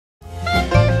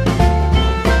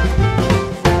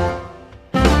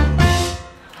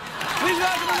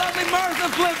Martha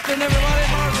Plimpton,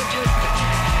 everybody. Martha Plimpton.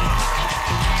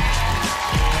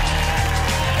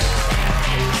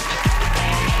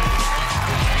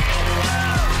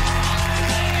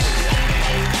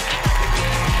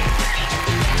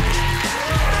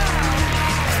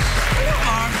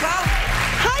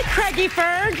 Craigie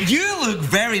Ferg. You look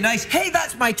very nice. Hey,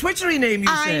 that's my Twittery name, you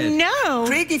said. I know.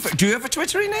 Craigie Ferg. Do you have a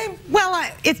Twittery name? Well,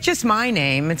 it's just my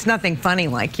name. It's nothing funny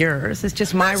like yours. It's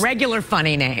just my regular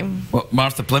funny name. What,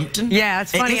 Martha Plimpton? Yeah,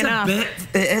 it's funny enough. It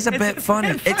is a bit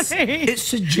funny. It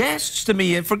suggests to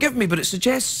me, and forgive me, but it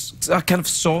suggests a kind of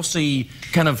saucy,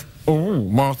 kind of, oh,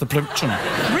 Martha Plimpton.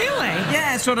 Really?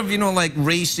 Yeah, sort of, you know, like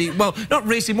racy. Well, not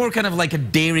racy, more kind of like a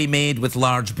dairy maid with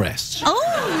large breasts. Oh.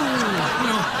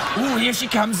 Oh, here she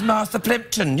comes, Martha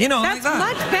Plimpton. You know, that's like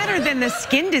that. Much better than the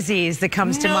skin disease that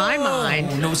comes to my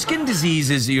mind. No, skin disease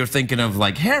is you're thinking of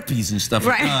like herpes and stuff.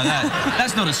 Right.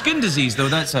 That's not a skin disease, though.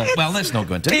 That's a. Well, let's not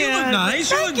go into it. You look nice.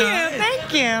 Thank you.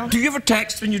 Thank you. Do you ever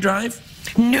text when you drive?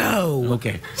 No.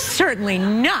 Okay. Certainly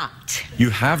not. You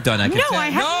have done. I can tell. I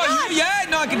have not.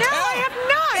 No, I can tell. No, I have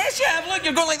not. Yes, you have. Look,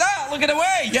 you're going like that. Look at the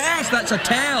way. Yes, that's a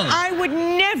tell. I would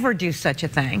never do such a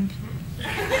thing.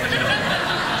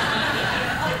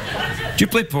 Do you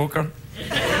play poker?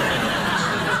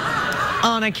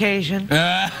 On occasion.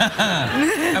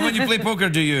 And when you play poker,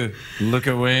 do you look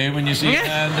away when you see a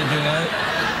hand and do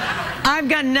that? I've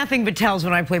got nothing but tells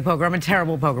when I play poker. I'm a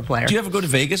terrible poker player. Do you ever go to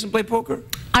Vegas and play poker?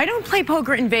 I don't play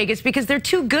poker in Vegas because they're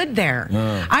too good there.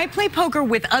 I play poker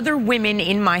with other women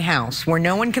in my house where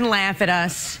no one can laugh at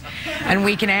us and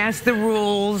we can ask the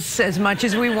rules as much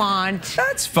as we want.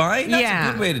 That's fine. That's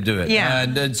a good way to do it. Yeah.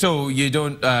 And so you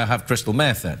don't have crystal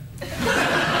meth then?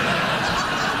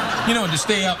 You know, to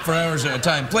stay up for hours at a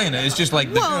time playing it, it's just like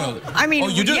the girl. I mean, oh,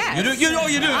 you do? Yes.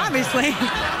 You do? Obviously.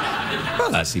 Well,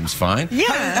 that seems fine.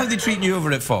 Yeah. How are they treating you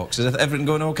over at Fox? Is everything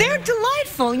going okay? They're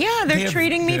delightful, yeah. They're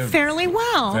treating me fairly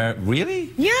well.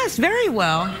 Really? Yes, very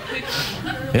well.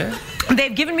 Yeah.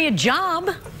 They've given me a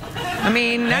job. I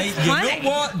mean, that's funny. You know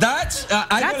what? That's a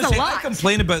lot. I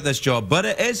complain about this job, but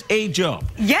it is a job.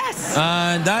 Yes.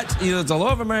 And that, you know, a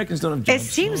lot of Americans don't have jobs. It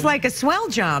seems like a swell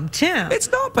job, too.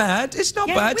 It's not bad. It's not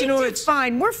bad. You know, it's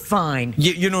fine. We're fine.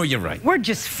 You know, you're right. We're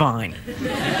just fine.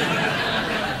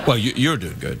 Well, you're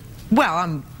doing good. Well,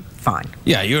 I'm fine.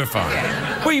 Yeah, you're fine.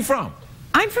 Where are you from?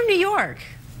 I'm from New York,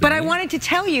 but I wanted to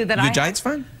tell you that You're a Giants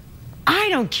fan? I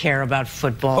don't care about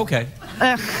football. Okay.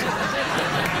 Ugh.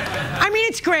 I mean,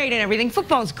 it's great and everything.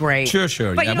 Football's great. Sure.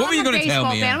 But yeah. you know, What were you going to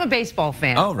tell me? I'm a baseball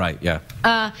fan. Oh, right, yeah.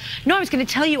 No, I was going to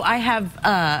tell you I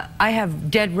have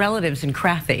dead relatives in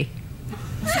Crathy,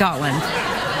 Scotland.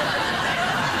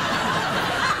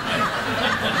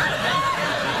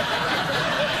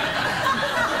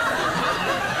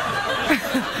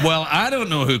 Well, I don't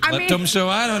know who clipped them, so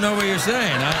I don't know what you're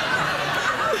saying.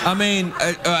 I mean,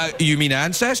 you mean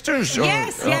ancestors? Or,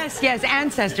 yes,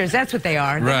 ancestors. That's what they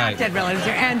are. They're not dead relatives,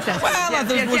 they're ancestors. Well,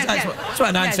 that's what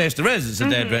an ancestor is. It's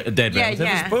a dead relative,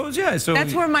 I suppose. Yeah, so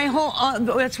that's where my whole,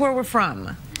 that's where we're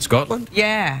from. Scotland?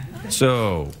 Yeah.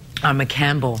 So... I'm a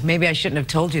Campbell. Maybe I shouldn't have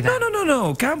told you that.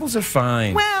 No. Campbells are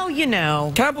fine. Well, you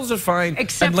know. Campbells are fine,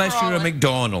 unless you're a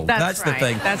McDonald. That's the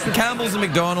thing. That's the Campbells and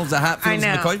McDonald's, the Hatfields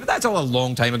and the McCoys, but that's all a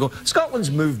long time ago.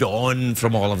 Scotland's moved on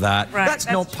from all of that. Right, that's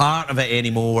not part of it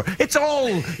anymore. It's all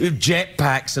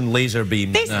jetpacks and laser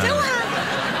beams. They still have...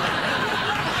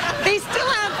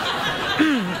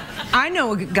 I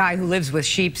know a guy who lives with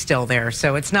sheep still there,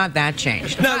 so it's not that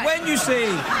changed. Now, when you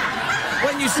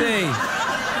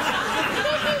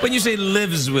say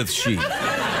lives with sheep.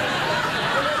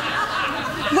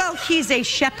 Well, he's a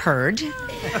shepherd.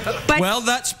 But well,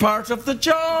 that's part of the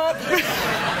job.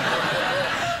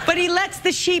 But he lets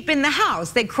the sheep in the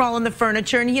house. They crawl in the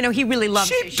furniture, and, you know, he really loves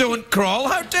sheep. Don't crawl.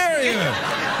 How dare you?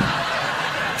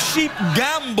 Sheep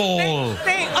gamble.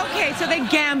 Okay, so they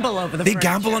gamble over the furniture. They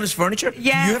gamble on his furniture?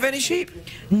 Yeah. Do you have any sheep?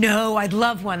 No, I'd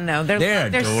love one, though.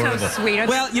 They're so sweet.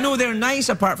 Well, you know, they're nice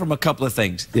apart from a couple of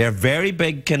things. They're very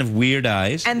big, kind of weird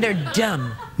eyes. And they're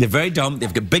dumb. They're very dumb.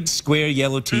 They've got big, square,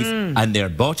 yellow teeth. And their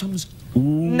bottoms,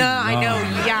 no, I know.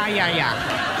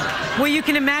 Yeah. Well, you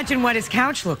can imagine what his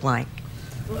couch looked like.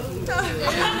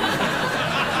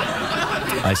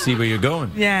 I see where you're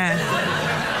going. Yeah.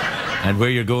 And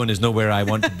where you're going is nowhere I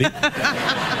want to be.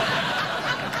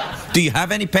 Do you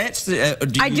have any pets?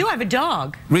 I do have a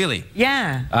dog. Really?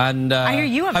 Yeah. And I hear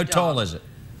you have a dog. How tall is it?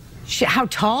 How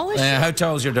tall is she? How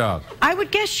tall is your dog? I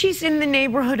would guess she's in the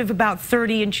neighborhood of about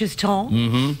 30 inches tall.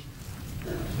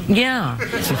 Mm-hmm. Yeah.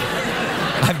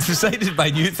 I've decided my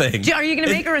new thing. Are you going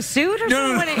to make her a suit or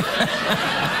something? No.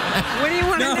 What do you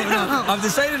want to know? No. I've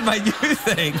decided my new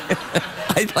thing.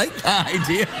 I like that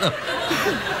idea.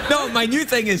 No, my new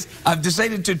thing is I've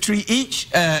decided to treat each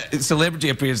celebrity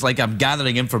appearance like I'm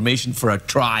gathering information for a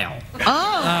trial. Oh.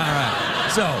 All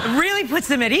right. So. It really puts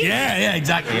them at ease. Yeah,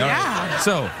 exactly. All right.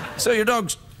 So your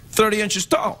dog's 30 inches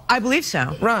tall? I believe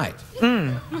so. Right.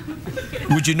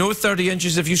 Would you know 30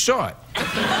 inches if you saw it?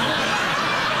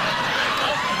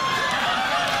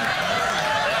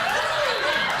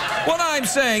 What I'm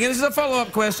saying, and this is a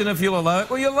follow-up question if you'll allow it.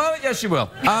 Will you allow it? Yes, you will.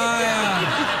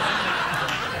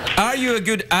 Are you a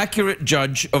good, accurate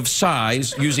judge of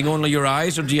size using only your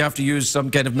eyes, or do you have to use some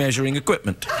kind of measuring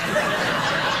equipment?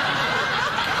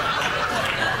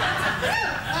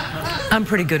 I'm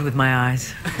pretty good with my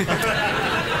eyes.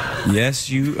 Yes,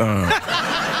 you are. All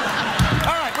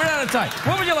right, we're out of time.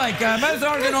 What would you like? Mouth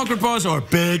organ, awkward pause, or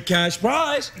big cash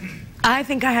prize? I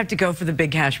think I have to go for the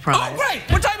big cash prize. Oh, great!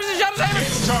 What time is it, Shadow Simon?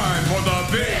 It's time for the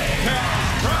big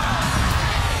cash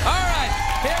prize. All right,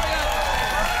 here we go.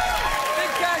 Big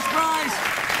cash prize.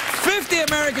 $50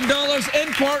 American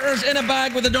in quarters in a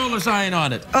bag with a dollar sign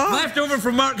on it. Oh. Left over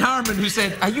from Mark Harmon, who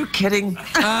said, "Are you kidding?"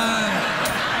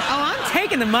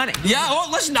 Taking the money. Yeah, oh,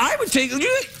 listen, I would take...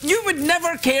 You would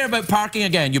never care about parking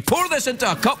again. You pour this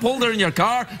into a cup holder in your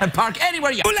car and park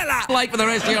anywhere you like for the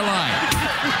rest of your life.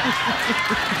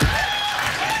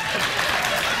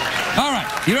 All right,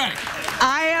 you ready?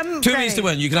 I am Two ready. ways to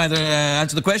win. You can either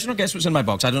answer the question or guess what's in my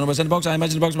box. I don't know what's in the box. I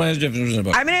imagine the box. I imagine what's in the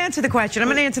box. I'm going to answer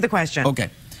the question. Okay.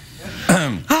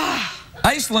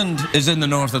 Iceland is in the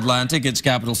North Atlantic. Its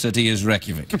capital city is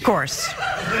Reykjavik. Of course.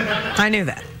 I knew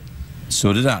that.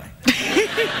 So did I.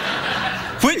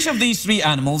 Which of these three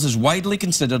animals is widely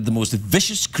considered the most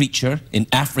vicious creature in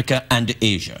Africa and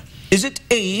Asia? Is it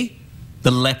A, the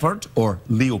leopard or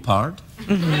leopard?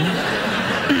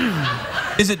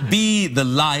 Is it B, the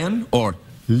lion or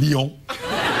lion?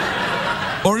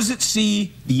 Or is it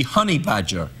C, the honey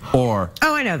badger or...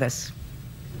 Oh, I know this.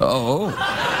 Oh.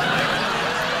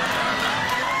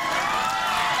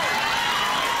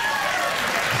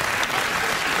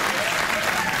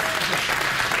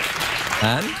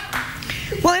 And?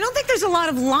 Well, I don't think there's a lot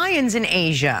of lions in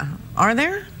Asia. Are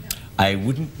there? I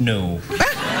wouldn't know.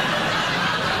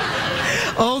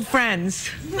 Old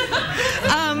friends.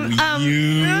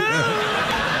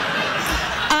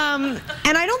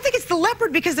 And I don't think it's the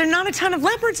leopard because there are not a ton of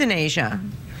leopards in Asia.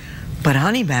 But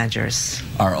honey badgers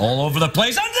are all over the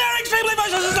place. And they're extremely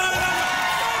vicious.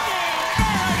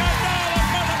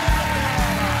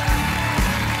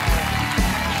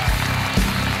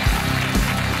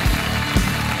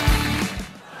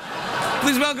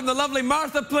 Please welcome the lovely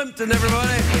Martha Plimpton,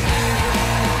 everybody.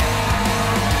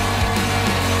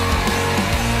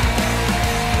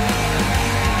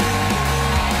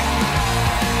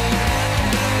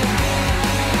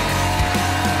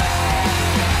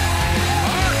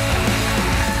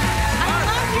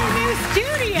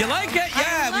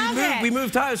 We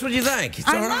moved house. What do you think? It's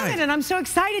I all love right. it, and I'm so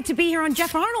excited to be here on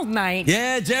Jeff Arnold night.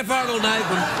 Yeah, Jeff Arnold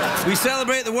night. We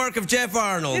celebrate the work of Jeff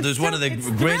Arnold as one of the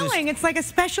greatest. Thrilling. It's like a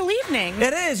special evening.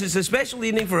 It is. It's a special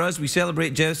evening for us. We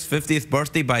celebrate Jeff's 50th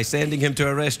birthday by sending him to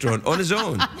a restaurant on his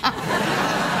own.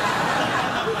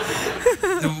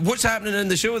 What's happening in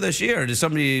the show this year? Did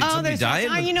somebody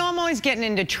die? You know, I'm always getting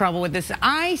into trouble with this.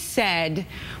 I said,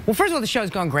 well, first of all, the show's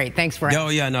going great. Thanks for asking. Oh,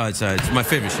 yeah, no, it's my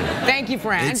favorite show. Thank you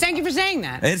for asking. And thank you for saying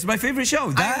that. It's my favorite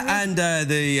show. That and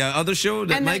the other show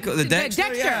that Michael, the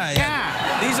Dexter.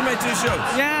 Yeah. These are my two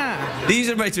shows. Yeah. These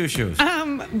are my two shows.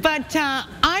 But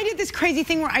I did this crazy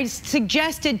thing where I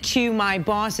suggested to my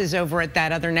bosses over at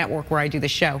that other network where I do the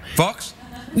show. Fox?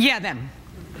 Yeah, them.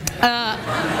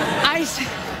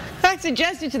 I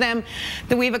suggested to them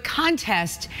that we have a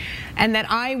contest and that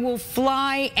I will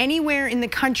fly anywhere in the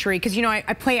country because, you know,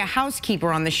 I play a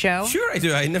housekeeper on the show. Sure I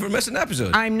do. I never miss an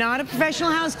episode. I'm not a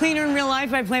professional house cleaner in real life,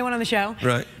 but I play one on the show.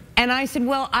 Right. And I said,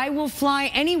 well, I will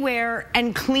fly anywhere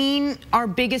and clean our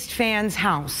biggest fan's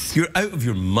house. You're out of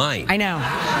your mind. I know.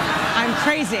 I'm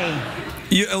crazy.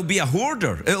 It'll be a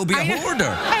hoarder. It'll be a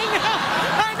hoarder. I know.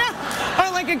 Or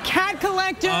like a cat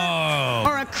collector. Oh.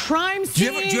 Or a crime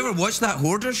scene. Do you ever watch that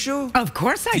hoarder show? Of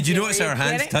course I did. Did you notice our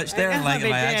hands touched there? Like by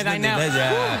accident? I know.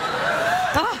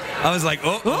 Yeah. I was like,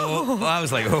 I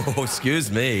was like, oh, excuse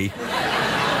me.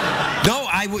 No,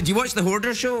 do you watch the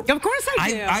Hoarder show? Of course I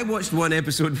do. I watched one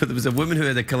episode where there was a woman who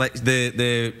had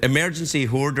the emergency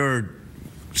hoarder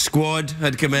squad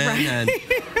had come in, and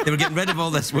They were getting rid of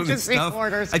all this women's stuff.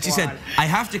 And she said, I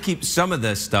have to keep some of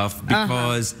this stuff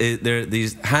because there are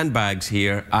these handbags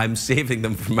here. I'm saving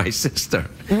them for my sister.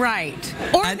 Right.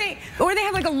 Or they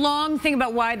have like a long thing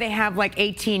about why they have like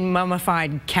 18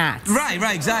 mummified cats. Right,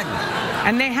 exactly.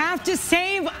 And they have to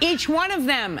save each one of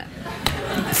them.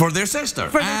 For their sister.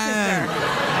 For their sister.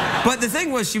 But the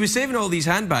thing was, she was saving all these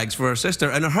handbags for her sister,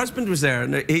 and her husband was there,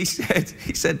 and he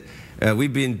said,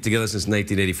 we've been together since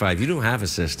 1985. You don't have a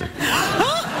sister.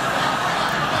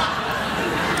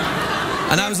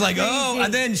 And I was like, oh,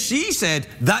 and then she said,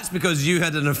 that's because you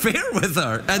had an affair with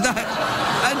her. And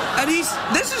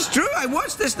this is true. I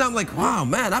watched this and I'm like, wow,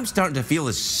 man, I'm starting to feel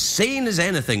as sane as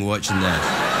anything watching this.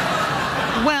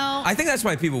 Well, I think that's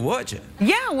why people watch it.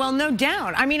 Yeah, well, no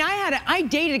doubt. I mean, I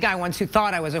dated a guy once who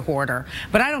thought I was a hoarder,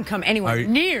 but I don't come anywhere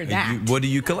near that. What do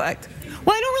you collect?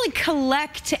 Well, I don't really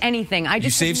collect anything. I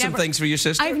just save some things for your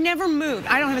sister? I've never moved.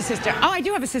 I don't have a sister. Oh, I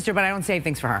do have a sister, but I don't save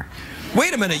things for her.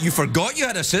 Wait a minute, you forgot you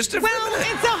had a sister for a minute?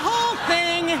 Well, it's a whole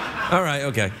thing. All right,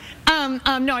 okay.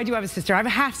 No, I do have a sister. I have a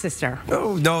half-sister.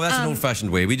 Oh, no, that's an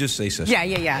old-fashioned way. We just say sister.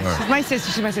 Yeah. Right. She's my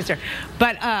sister. She's my sister.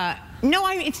 But, no,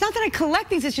 it's not that I collect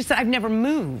things. It's just that I've never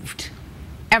moved.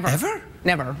 Ever. Ever?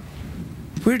 Never.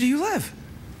 Where do you live?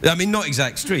 I mean, not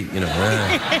exact street, you know.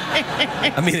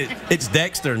 I mean, it's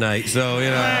Dexter night, so,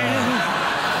 you know.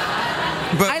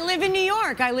 But I live in New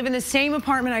York. I live in the same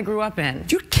apartment I grew up in.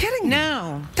 You're kidding me?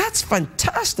 No. That's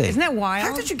fantastic. Isn't that wild?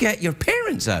 How did you get your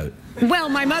parents out? Well,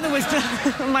 my mother was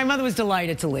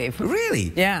delighted to leave.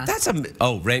 Really? Yeah. That's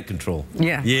rent control.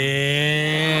 Yeah.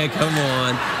 Yeah, come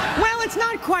on. Well, it's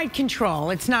not quite control.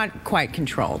 It's not quite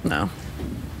controlled, no.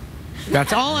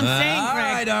 That's all I'm saying,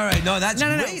 Greg. All right. No, that's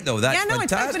great, though. That's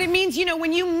fantastic. But it means, you know,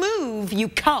 when you move, you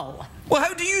cull. Well,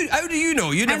 how do you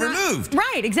know? You never moved.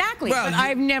 Right, exactly. Well, but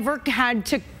I've never had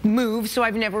to move, so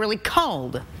I've never really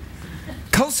culled.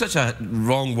 Cull's such a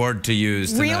wrong word to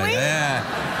use tonight. Really?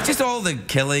 Yeah. Just all the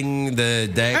killing, the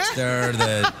Dexter,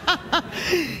 the...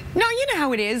 No, you know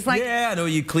how it is. Like, yeah, I know.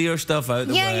 You clear stuff out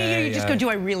the way. You just go, do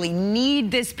I really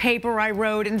need this paper I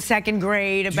wrote in second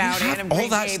grade about all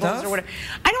that stuff? Or whatever?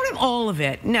 I don't have all of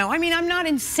it. No, I mean, I'm not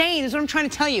insane. That's what I'm trying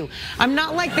to tell you. I'm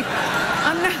not like the...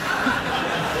 I'm not...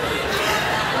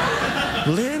 A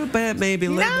little bit, maybe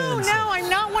a little bit. No, I'm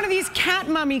not one of these cat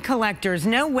mummy collectors.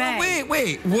 No way. Oh,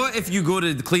 wait. What if you go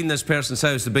to clean this person's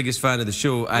house, the biggest fan of the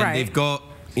show, and they've got,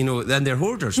 you know, then they're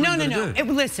hoarders? No.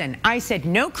 Listen, I said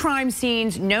no crime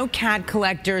scenes, no cat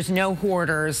collectors, no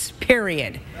hoarders.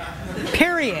 Period.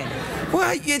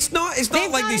 Well, it's not like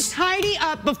they've got to tidy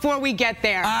up before we get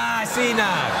there. Ah, see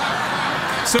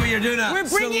now. So you're doing a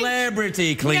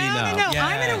celebrity cleanup. No.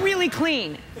 I'm going to really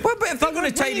clean. Well, but if they're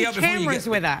going to tidy up before you get... cameras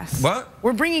with us. What?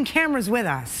 We're bringing cameras with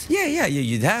us. Yeah,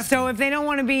 you'd have to. So if they don't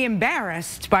want to be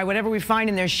embarrassed by whatever we find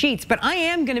in their sheets, but I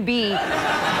am going to be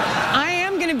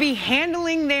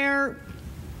handling their,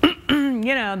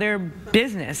 you know, their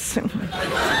business.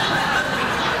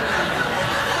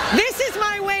 This is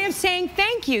my way of saying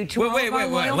thank you to all of our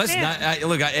loyal Listen,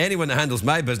 look, anyone that handles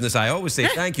my business, I always say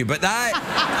thank you, but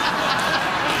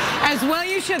As well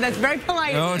you should. That's very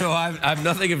polite. No, I'm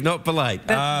nothing if not polite.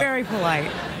 That's very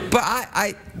polite.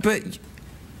 But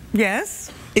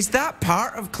yes? Is that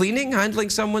part of cleaning, handling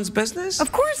someone's business?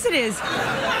 Of course it is.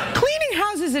 Cleaning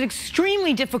houses is an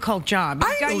extremely difficult job.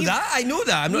 I know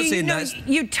that. I'm not saying that.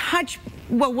 You touch...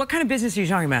 Well, what kind of business are you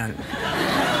talking about?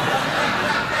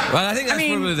 Well, I think that's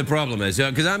probably the problem is,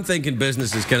 because I'm thinking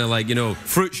business is kind of like, you know,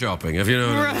 fruit shopping, if you know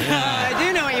what I mean. I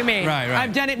do know what you mean. Right.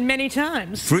 I've done it many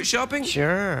times. Fruit shopping?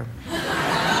 Sure.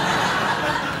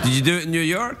 Did you do it in New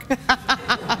York?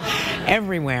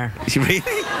 Everywhere. Really?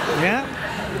 Yeah.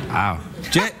 Wow.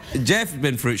 Jeff's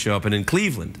been fruit shopping in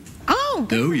Cleveland. Oh,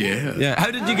 yeah. Yeah.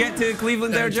 How did you get to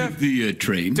Cleveland there, Jeff? Took the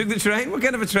train. Took the train? What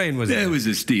kind of a train was it? It was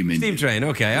a steam engine. Steam train,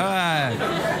 okay.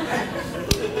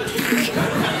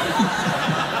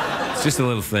 It's just a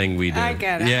little thing we do. I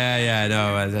get it. Yeah,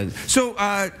 no. So,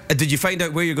 did you find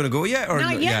out where you're going to go yet? Or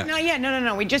not yet.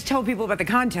 No. We just told people about the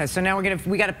contest, so now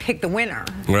we got to pick the winner.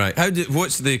 Right.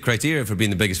 What's the criteria for being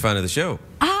the biggest fan of the show?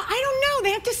 I don't know.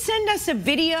 They have to send us a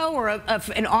video or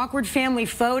an awkward family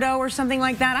photo or something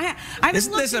like that.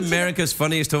 Isn't this America's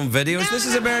Funniest Home Videos? This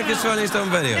is America's Funniest Home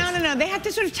Videos. No. They have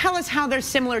to sort of tell us how they're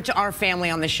similar to our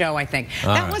family on the show, I think.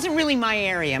 That wasn't really my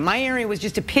area. My area was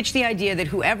just to pitch the idea that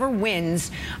whoever wins,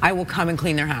 I will come and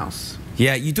clean their house.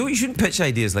 Yeah, you shouldn't pitch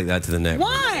ideas like that to the network.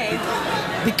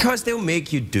 Why? Because they'll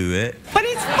make you do it. But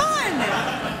it's fun.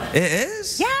 It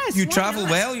is? Yes. You travel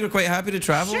well? You're quite happy to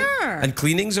travel? Sure. And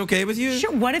cleaning's okay with you?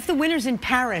 Sure. What if the winner's in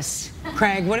Paris,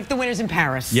 Craig? What if the winner's in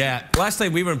Paris? Yeah. Last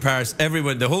time we were in Paris,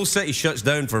 the whole city shuts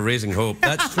down for Raising Hope.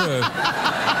 That's true.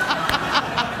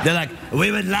 They're like,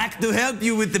 we would like to help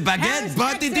you with the baguette,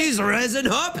 but it is resin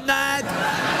hop night.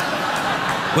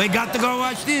 We got to go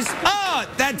watch this. Oh,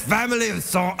 that family is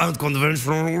so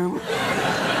unconventional.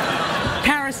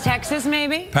 Paris, Texas,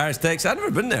 maybe? Paris, Texas. I've never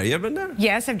been there. You ever been there?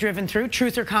 Yes, I've driven through.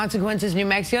 Truth or Consequences, New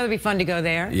Mexico. That'd be fun to go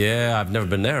there. Yeah, I've never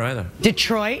been there either.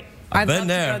 Detroit. I'd been love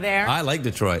there. to go there. I like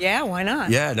Detroit. Yeah, why not?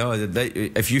 Yeah, no,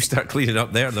 if you start cleaning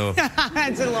up there, though.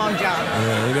 It's a long job.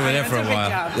 Yeah, we're going to be there for a while.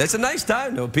 Job. It's a nice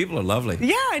time, though. People are lovely.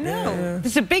 Yeah, I know. Yeah.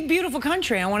 It's a big, beautiful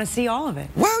country. I want to see all of it.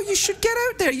 Well, you should get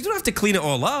out there. You don't have to clean it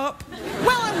all up.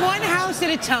 Well, at one house at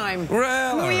a time.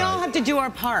 Well, we all have to do our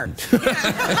part. All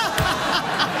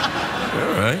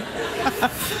right.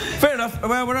 Fair enough.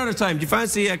 Well, we're out of time. Do you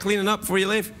fancy cleaning up before you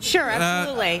leave? Sure,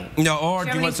 absolutely. No, or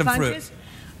do you want some fruit?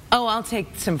 Oh, I'll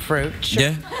take some fruit. Sure.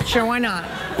 Yeah? Sure, why not?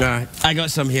 All right. I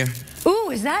got some here. Ooh,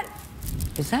 is that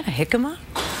a jicama?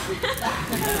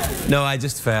 No, I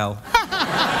just fell.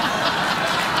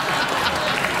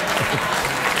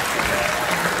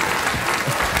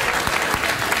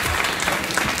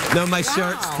 No, my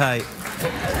shirt's tight.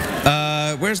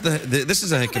 Where's this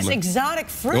is a jicama. This exotic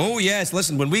fruit. Oh, yes.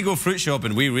 Listen, when we go fruit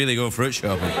shopping, we really go fruit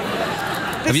shopping.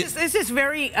 This is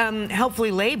very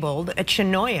helpfully labeled, a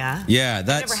chinoya. Yeah,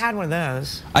 that's... I've never had one of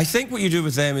those. I think what you do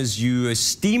with them is you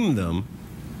steam them.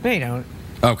 No, you don't.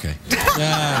 Okay.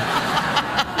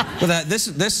 Well, this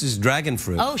is dragon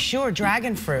fruit. Oh, sure,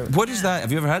 dragon fruit. What is that?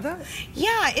 Have you ever had that?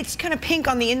 Yeah, it's kind of pink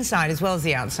on the inside as well as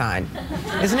the outside,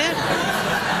 isn't it?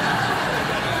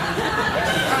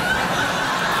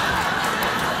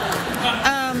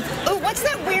 What's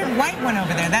that weird white one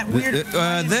over there? That weird.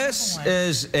 This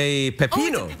is a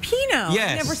pepino. Oh, it's a pepino.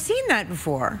 Yes. I've never seen that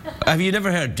before. Have you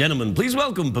never heard, gentlemen? Please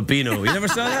welcome pepino. You never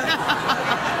saw that?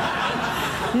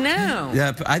 No.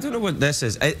 Yeah, I don't know what this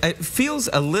is. It feels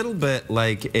a little bit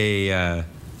like a.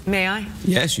 May I?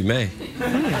 Yes, you may.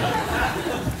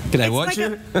 Can I watch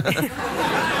you?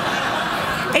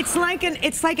 It's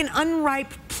like an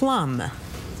unripe plum.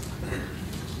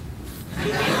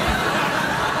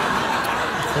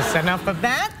 That's enough of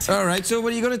that. All right, so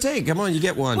what are you going to take? Come on, you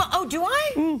get one. Well, oh, do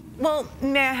I? Well,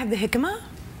 may I have the jicama?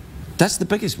 That's the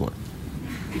biggest one.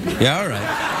 Yeah, all right.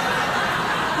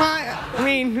 I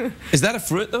mean... Is that a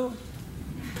fruit, though?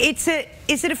 Is it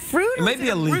a fruit or is it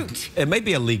a root? It may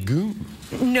be a legume.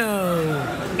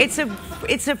 No. It's a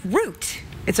root.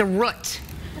 It's a root.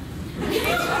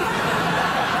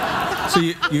 So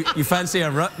you fancy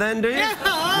a root then, do you?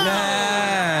 Yeah.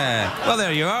 Well,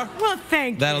 there you are. Well,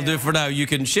 thank you. That'll do for now. You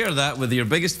can share that with your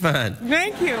biggest fan.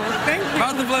 Thank you. Thank you.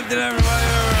 Martha Plimpton, everybody.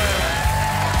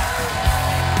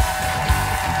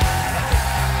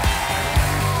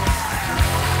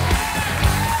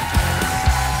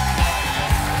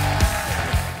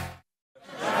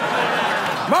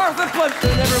 Martha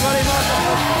Plimpton, everybody. Martha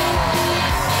Plimpton.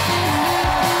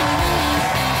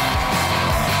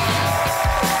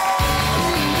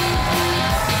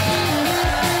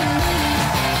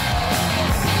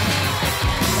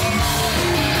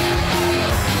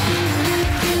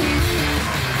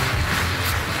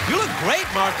 Great,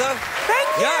 Martha. Thank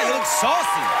you. Yeah, you look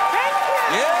saucy. Thank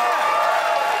you. Yeah.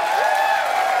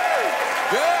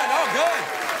 Good. Oh,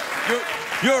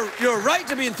 good. You're right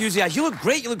to be enthusiastic. You look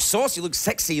great. You look saucy. You look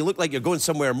sexy. You look like you're going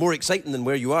somewhere more exciting than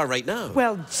where you are right now.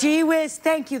 Well, gee whiz,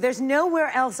 thank you. There's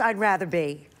nowhere else I'd rather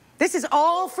be. This is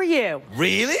all for you.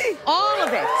 Really? All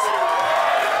of it.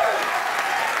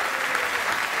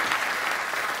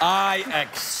 I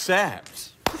accept.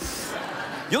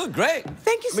 You look great.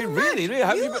 Thank you so much. Really.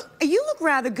 How you look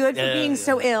rather good for being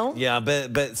so ill. Yeah, a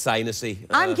bit sinusy.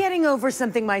 I'm getting over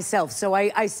something myself, so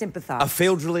I sympathize. A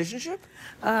failed relationship?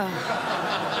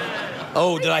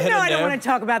 Oh, did I hit it there? No, I don't want to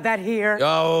talk about that here.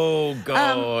 Oh,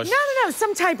 gosh. No.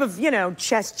 Some type of,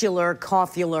 chestular,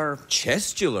 coughular.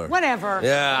 Chestular? Whatever.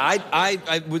 Yeah,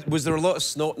 was there a lot of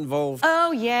snot involved?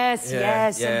 Oh, yes.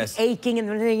 And aching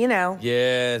and,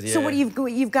 Yes. So what,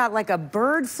 you've got like a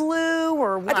bird flu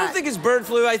or what? I don't think it's bird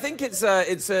flu. I think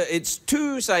it's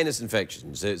two sinus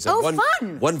infections. It's fun.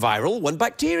 One viral, one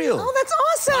bacterial. Oh, that's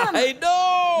awesome. I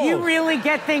know. You really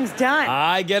get things done.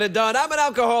 I get it done. I'm an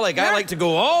alcoholic. I like to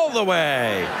go all the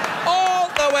way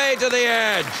to the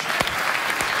edge.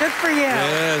 Good for you.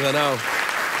 Yes, I know.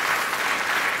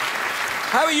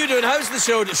 How are you doing? How's the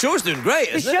show? The show's doing great,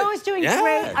 isn't it? The show is doing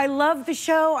great. I love the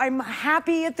show. I'm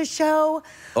happy at the show.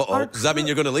 Uh-oh. Does that mean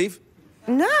you're going to leave?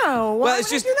 No. Why would I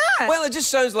do that? Well, it just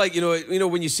sounds like,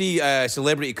 when you see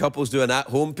celebrity couples do an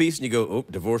at-home piece and you go, oh,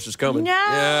 divorce is coming. No,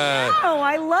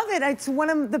 I love it. It's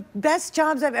one of the best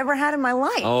jobs I've ever had in my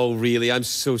life. Oh, really? I'm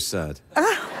so sad.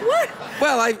 What?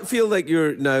 Well, I feel like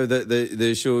you're now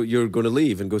the show, you're going to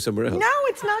leave and go somewhere else. No,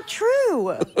 it's not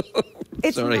true.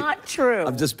 It's Sorry. not true.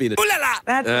 I'm just being a... Ooh la la!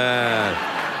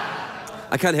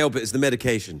 I can't help it. It's the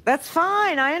medication. That's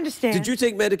fine. I understand. Did you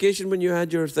take medication when you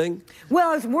had your thing? Well,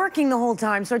 I was working the whole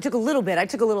time, so I took a little bit. I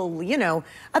took a little, you know,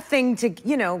 a thing to,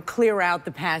 you know, clear out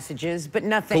the passages, but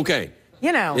nothing. Okay.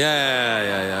 You know.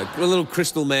 Yeah. A little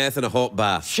crystal meth and a hot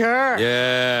bath. Sure.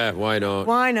 Yeah, why not?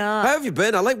 Why not? How have you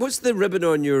been? What's the ribbon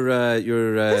on your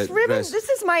This ribbon, dress? this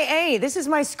is my A. This is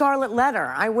my scarlet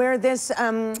letter. I wear this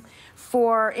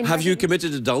for... Have you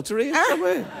committed adultery in some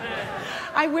way?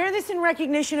 I wear this in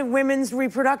recognition of women's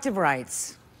reproductive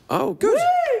rights. Oh, good.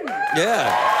 Woo!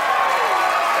 Yeah.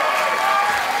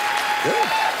 Good.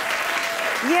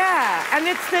 Yeah, and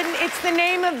it's the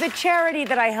name of the charity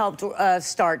that I helped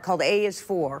start called A is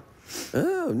For.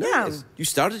 Oh, nice. Yeah. You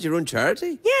started your own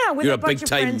charity? Yeah, with you're a bunch of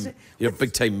friends. You're a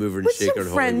big time mover and With shaker some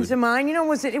in friends Hollywood. of mine, you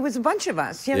know, it was a bunch of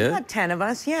us. Yeah, Yeah? about 10 of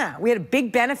us. Yeah, we had a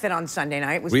big benefit on Sunday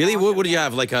night. It was Really? awesome. What do you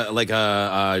have? Like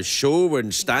a show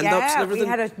and stand-ups and everything? we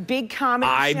had a big comedy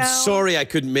I'm show. sorry I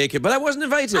couldn't make it, but I wasn't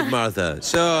invited, Martha.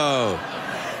 So,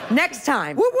 Next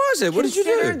time. what was it? What did you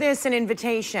Consider do? this an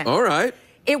invitation. All right.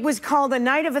 It was called A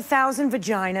Night of 1,000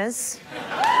 Vaginas.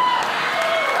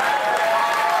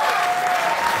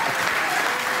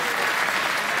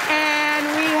 And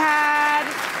we had...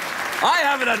 I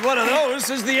haven't had one of those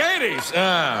since the 80s.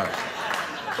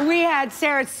 We had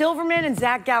Sarah Silverman and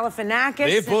Zach Galifianakis.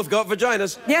 They've both got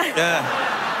vaginas.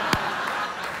 Yeah.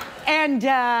 And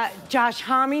Josh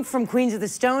Homme from Queens of the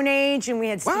Stone Age, and we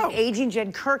had Steve Wow. Agee and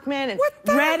Jed Kirkman, and What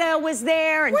the- Retta was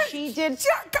there, and What? she did.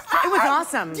 Yeah, It was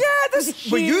awesome. Yeah, It was a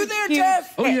were you huge, there, huge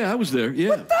Jeff? Oh, hit. yeah, I was there, yeah.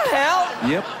 What the hell?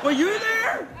 Yep. Were you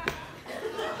there?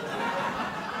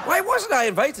 Why wasn't I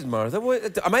invited, Martha?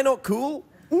 Am I not cool?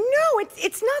 No,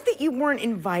 it's not that you weren't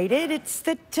invited. It's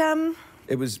that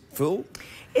It was full?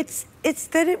 it's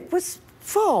that it was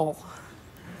full.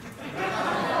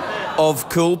 Of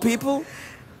cool people?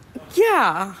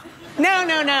 Yeah.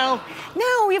 No.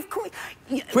 Of course.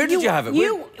 Where did you have it?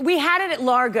 We had it at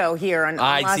Largo here on La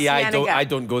I Cienega.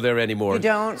 don't go there anymore. You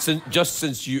don't? Just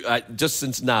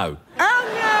since now. Oh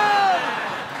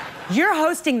no! You're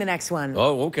hosting the next one.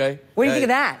 Oh, okay. What do you think of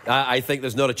that? I think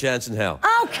there's not a chance in hell.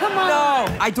 Oh, come on.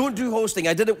 No, I don't do hosting.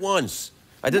 I did it once.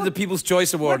 I did the People's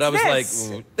Choice Award. What's I was this?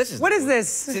 like, this is... What is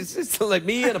this? It's like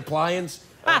me, an appliance,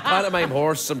 a pantomime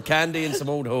horse, some candy, and some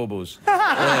old hobos.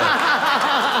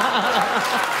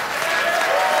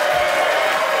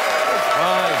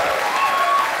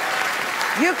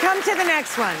 You come to the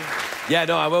next one. Yeah,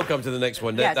 no, I will come to the next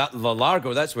one. Yes. The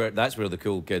Largo, that's where the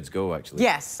cool kids go, actually.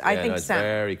 Yes, I think it's so.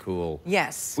 very cool.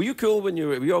 Yes. Were you cool when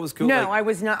were you always cool? No, like- I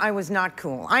was not. I was not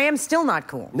cool. I am still not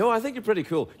cool. No, I think you're pretty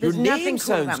cool. There's Your nothing name cool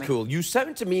sounds about me. cool. You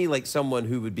sound to me like someone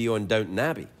who would be on Downton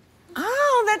Abbey.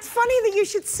 Oh, that's funny that you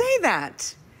should say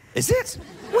that. Is it?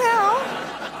 Well,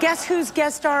 guess who's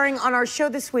guest starring on our show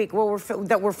this week? Well,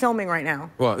 that we're filming right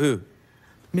now. What, who?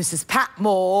 Mrs.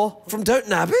 Patmore. From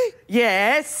Downton Abbey?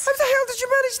 Yes. How the hell did you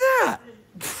manage that?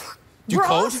 You We're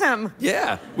called? awesome.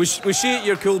 Yeah. Was she at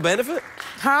your cool benefit?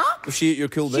 Huh? Was she at your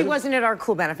cool She benefit? wasn't at our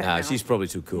cool benefit. Ah, no. she's probably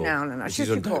too cool. No. She's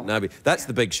She's on too cool. Downton Abbey. That's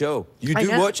the big show. You I do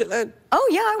know. watch it then? Oh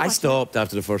yeah, I watched it. stopped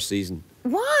after the first season.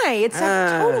 Why? It's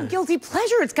a total guilty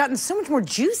pleasure. It's gotten so much more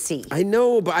juicy. I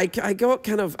know, but I got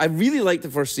kind of... I really liked the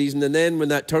first season, and then when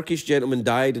that Turkish gentleman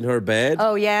died in her bed...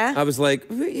 Oh, yeah? I was like,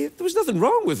 there was nothing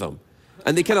wrong with him.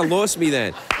 And they kind of lost me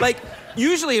then. Like,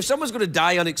 usually if someone's going to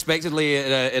die unexpectedly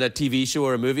in a TV show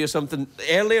or a movie or something,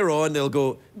 earlier on they'll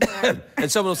go...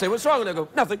 and someone will say, what's wrong? And they'll go,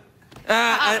 nothing.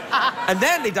 And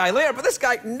then they die later, but this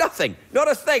guy, nothing.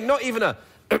 Not a thing, not even a...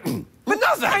 But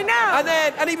nothing. I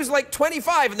know. And he was like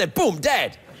 25, and then boom,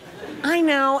 dead. I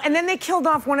know. And then they killed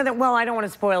off one of their, well, I don't want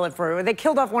to spoil it for you. They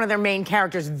killed off one of their main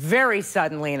characters very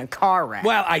suddenly in a car wreck.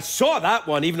 Well, I saw that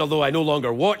one, even although I no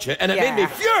longer watch it, and it made me Yeah.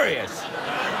 furious.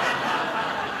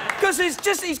 Because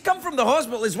he's come from the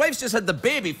hospital, his wife's just had the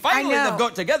baby, finally know. they've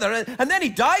got together, and then he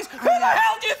dies. Who the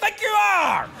hell do you think you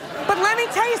are? But let me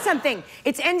tell you something.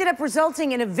 It's ended up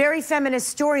resulting in a very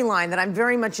feminist storyline that I'm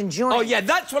very much enjoying. Oh, yeah,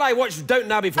 that's what I watched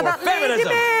Downton Abbey for, About feminism. Lady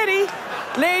Mary.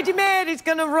 Lady Mary's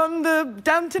gonna run the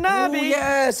Downton Abbey. Oh,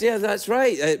 yes, that's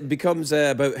right. It becomes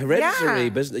about hereditary Yeah.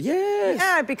 business. Yes.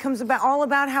 Yeah, it becomes all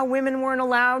about how women weren't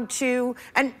allowed to,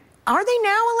 and are they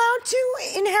now allowed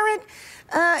to inherit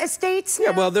estates now?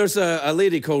 Yeah, well, there's a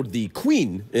lady called the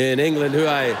Queen in England who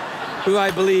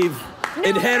I believe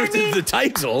inherited I mean, the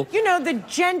title. You know, the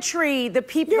gentry, the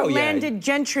people, Oh, yeah. landed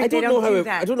gentry, I they don't know don't how do it,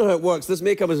 that. I don't know how it works. This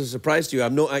may come as a surprise to you.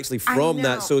 I'm not actually from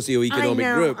that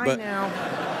socioeconomic group, but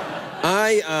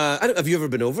I know. have you ever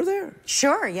been over there?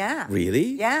 Sure, yeah.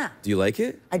 Really? Yeah. Do you like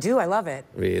it? I do, I love it.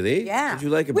 Really? Yeah. What do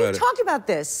you like about We've it? talked about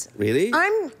this. Really?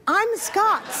 I'm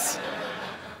Scots.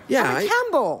 Yeah. I'm a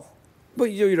Campbell. Well,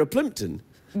 you're a Plimpton.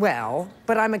 Well,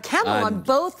 but I'm a Campbell. I'm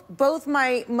both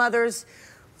my mother's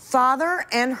father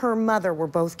and her mother were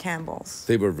both Campbells.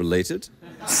 They were related?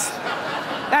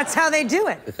 That's how they do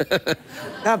it.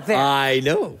 Up there. I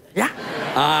know. Yeah.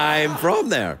 I'm from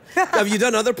there. Have you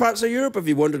done other parts of Europe? Have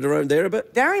you wandered around there a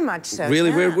bit? Very much so.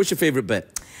 Really? Yeah. What's your favourite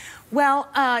bit? Well,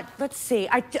 let's see.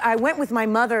 I went with my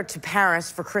mother to Paris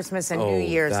for Christmas and New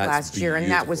Year's last year, and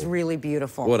that was really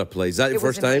beautiful. What a place. Is that your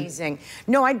first time? It was amazing.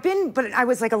 No, I'd been, but I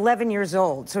was like 11 years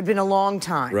old, so it'd been a long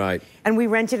time. Right. And we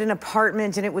rented an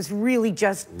apartment, and it was really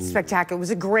just spectacular. It was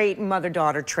a great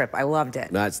mother-daughter trip. I loved it.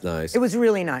 That's nice. It was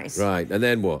really nice. Right, and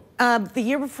then what? The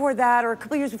year before that, or a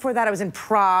couple of years before that, I was in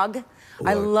Prague.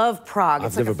 I love Prague.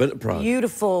 I've never been to Prague.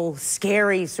 Beautiful,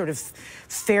 scary, sort of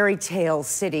fairy tale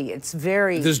city. It's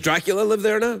very... Does Dracula live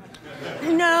there now?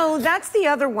 No, that's the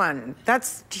other one.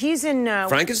 He's in...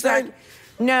 Frankenstein?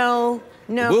 No.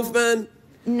 Wolfman?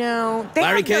 No.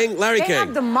 Larry King? They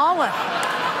have the Moloch.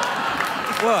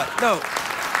 What? No.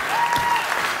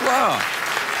 What?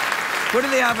 What do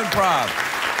they have in Prague?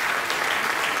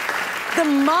 The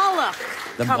Moloch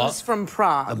comes from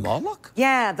Prague. The Moloch?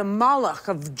 Yeah, the Moloch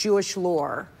of Jewish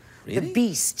lore. Really? The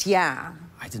beast, yeah.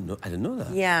 I didn't know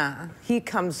that. Yeah, he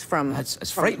comes from It's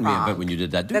frightened me a bit when you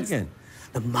did that. Do it again.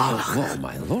 The Moloch. Oh,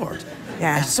 my Lord.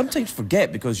 Yeah. I sometimes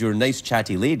forget, because you're a nice,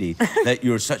 chatty lady, that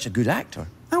you're such a good actor.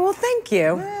 Oh, well, thank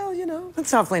you. Well, you know.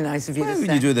 That's awfully nice of you to say.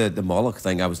 When you do the Moloch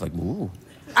thing, I was like, ooh.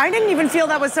 I didn't even feel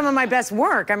that was some of my best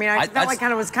work. I mean, I felt like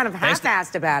I was kind of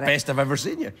half-assed about it. Best I've ever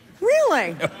seen you.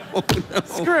 Really? Oh, no.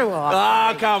 Screw off.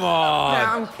 Ah, come on. No,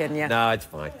 I'm kidding you. No, it's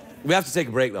fine. We have to take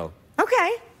a break, though.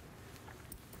 Okay.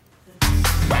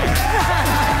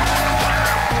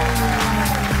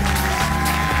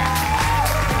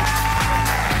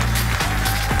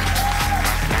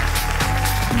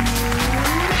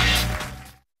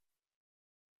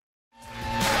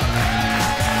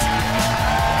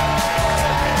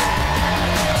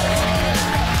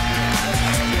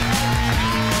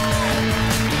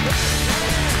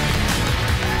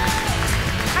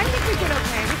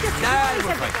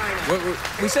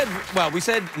 We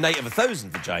said night of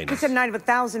 1,000 vaginas. We said night of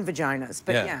 1,000 vaginas,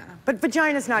 but yeah. But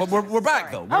vagina's not... But we're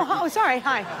back, though. Oh, sorry,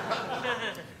 hi.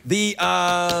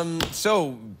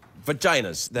 So,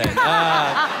 vaginas, then.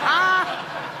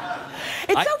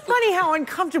 It's so funny how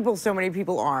uncomfortable so many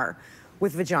people are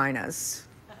with vaginas.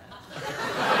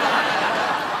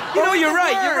 You know, you're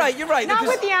right. Not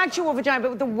with the actual vagina, but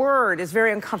with the word is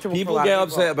very uncomfortable for a lot of people.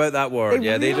 People get upset about that word.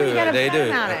 They really get upset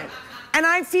about it. And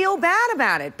I feel bad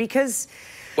about it because...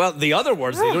 Well, the other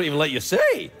words they don't even let you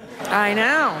say. I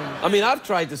know. I mean, I've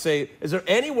tried to say, is there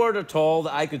any word at all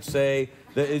that I could say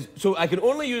that is... So I can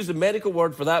only use the medical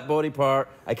word for that body part.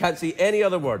 I can't see any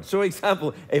other word. So,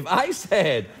 example, if I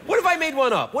said... What if I made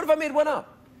one up?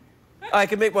 I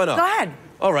can make one up. Go ahead.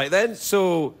 All right, then.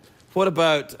 So... What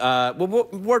about, well,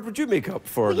 what word would you make up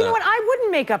for that? You know what? I wouldn't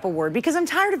make up a word because I'm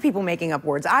tired of people making up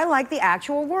words. I like the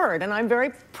actual word, and I'm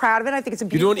very proud of it. I think it's a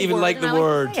beautiful word. You don't even like the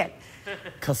word like to say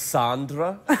it.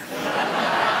 Cassandra?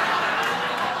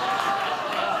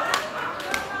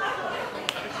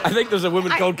 I think there's a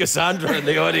woman called Cassandra in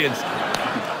the audience.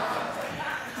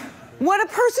 What a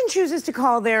person chooses to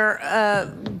call their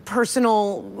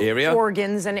personal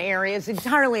organs and areas is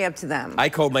entirely up to them. I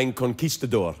call mine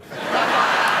conquistador.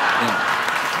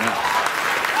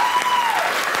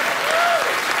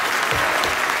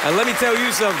 And let me tell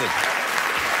you something.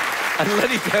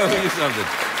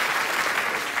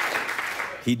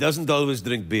 He doesn't always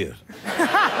drink beer.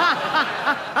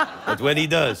 But when he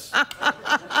does,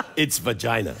 it's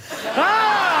vagina.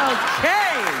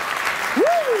 Okay. Woo.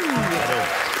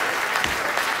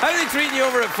 How are they treating you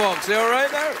over at Fox? They all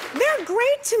right there? They're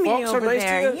great to me Fox over are nice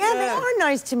there. to you? Yeah, they are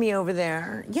nice to me over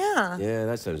there. Yeah. Yeah,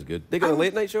 that sounds good. They got a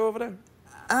late night show over there?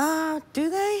 Do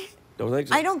they? Don't think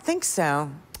so? I don't think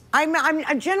so.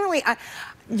 I'm generally...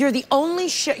 you're the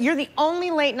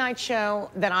only late night show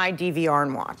that I DVR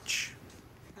and watch.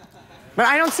 But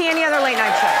I don't see any other late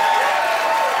night show.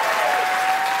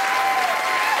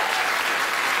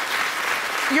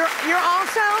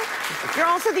 You're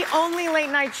also the only late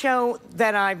night show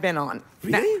that I've been on.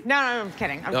 Really? No, I'm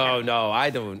kidding. No, I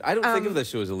don't think of this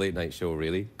show as a late night show,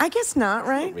 really. I guess not,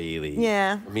 right? Not really.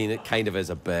 Yeah. I mean, it kind of is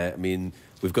a bit. I mean,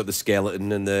 we've got the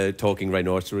skeleton and the talking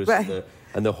rhinoceros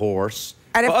and the horse.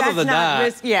 And but other than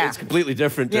that, yeah. it's completely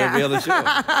different to every other show.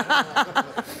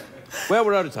 Well,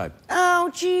 we're out of time. Oh,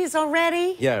 geez,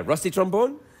 already? Yeah, rusty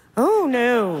trombone? Oh,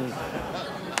 no.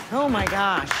 Oh, my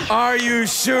gosh. Are you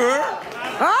sure?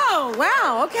 Oh,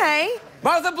 wow, okay.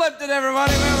 Martha Plimpton,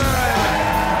 everybody.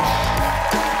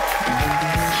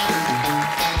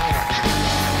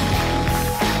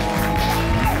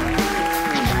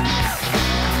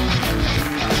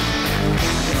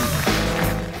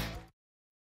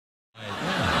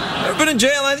 been in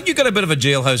jail? I think you got a bit of a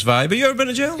jailhouse vibe. Have you ever been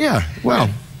in jail? Yeah, well,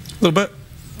 A little bit?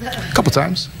 a couple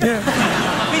times. Yeah.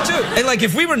 Me too. And like,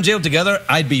 if we were in jail together,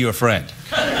 I'd be your friend.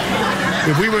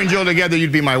 If we were in jail together,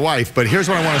 you'd be my wife. But here's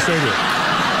what I want to say to you.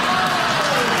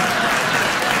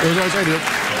 Here's what I say to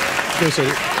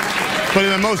you. But in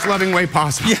the most loving way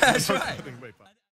possible. Yeah, that's right.